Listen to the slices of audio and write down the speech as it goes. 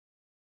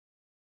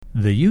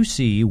The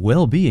UC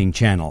Wellbeing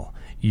Channel,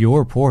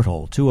 your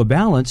portal to a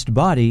balanced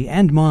body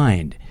and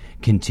mind.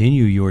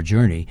 Continue your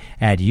journey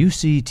at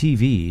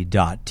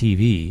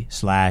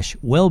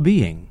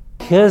uctv.tv/wellbeing.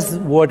 Here's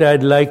what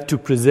I'd like to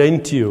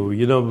present to you.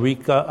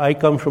 I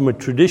come from a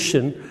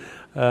tradition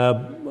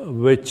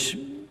which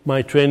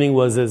my training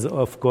was as,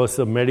 of course,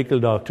 a medical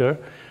doctor,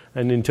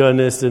 an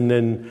internist, and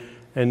then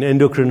an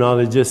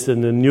endocrinologist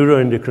and a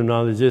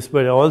neuroendocrinologist,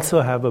 but I also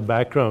have a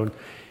background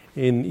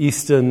in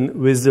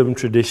Eastern wisdom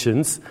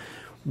traditions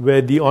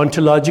where the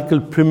ontological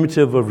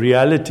primitive of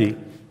reality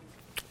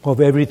of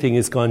everything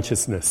is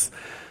consciousness.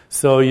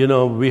 So,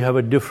 we have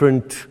a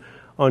different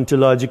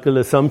ontological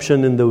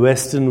assumption in the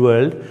Western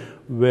world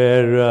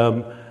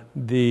where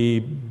the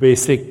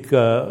basic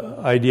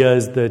idea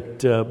is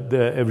that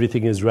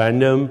everything is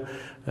random,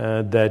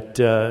 that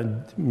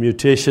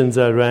mutations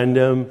are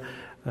random.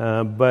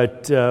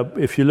 But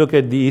if you look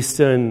at the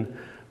Eastern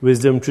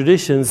wisdom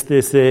traditions, they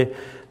say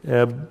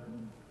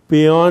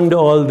beyond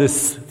all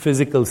this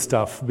physical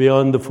stuff,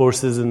 beyond the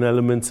forces and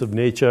elements of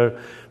nature,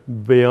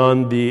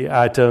 beyond the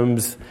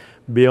atoms,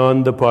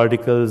 beyond the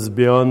particles,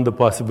 beyond the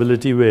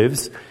possibility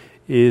waves,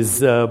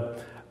 is an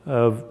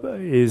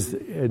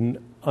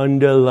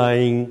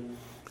underlying,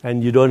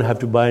 and you don't have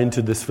to buy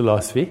into this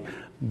philosophy,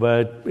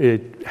 but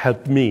it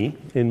helped me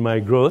in my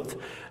growth,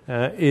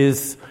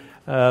 is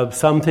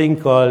something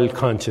called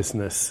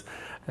consciousness.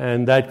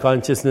 And that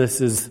consciousness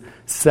is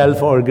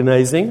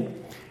self-organizing,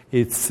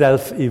 it's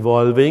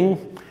self-evolving,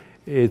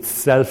 it's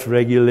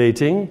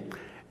self-regulating,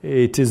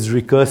 it is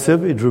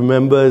recursive, it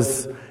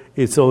remembers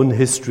its own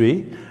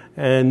history,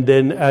 and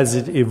then as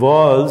it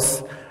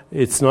evolves,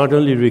 it's not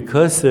only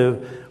recursive,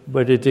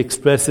 but it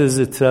expresses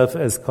itself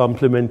as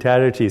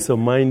complementarity. So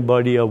mind,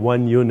 body are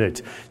one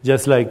unit.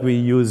 Just like we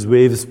use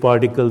waves,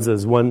 particles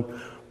as one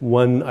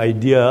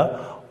idea,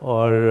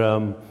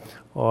 or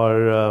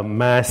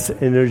mass,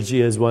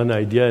 energy as one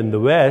idea in the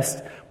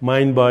West,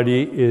 mind,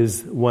 body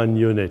is one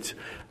unit.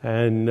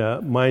 And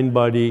mind,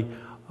 body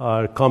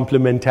are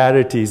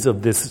complementarities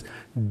of this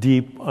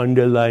deep,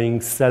 underlying,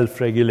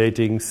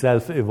 self-regulating,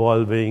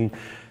 self-evolving,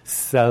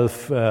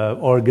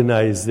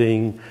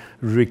 self-organizing,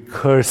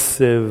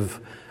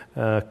 recursive,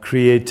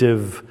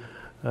 creative,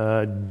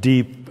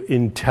 deep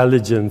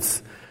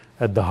intelligence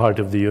at the heart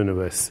of the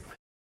universe.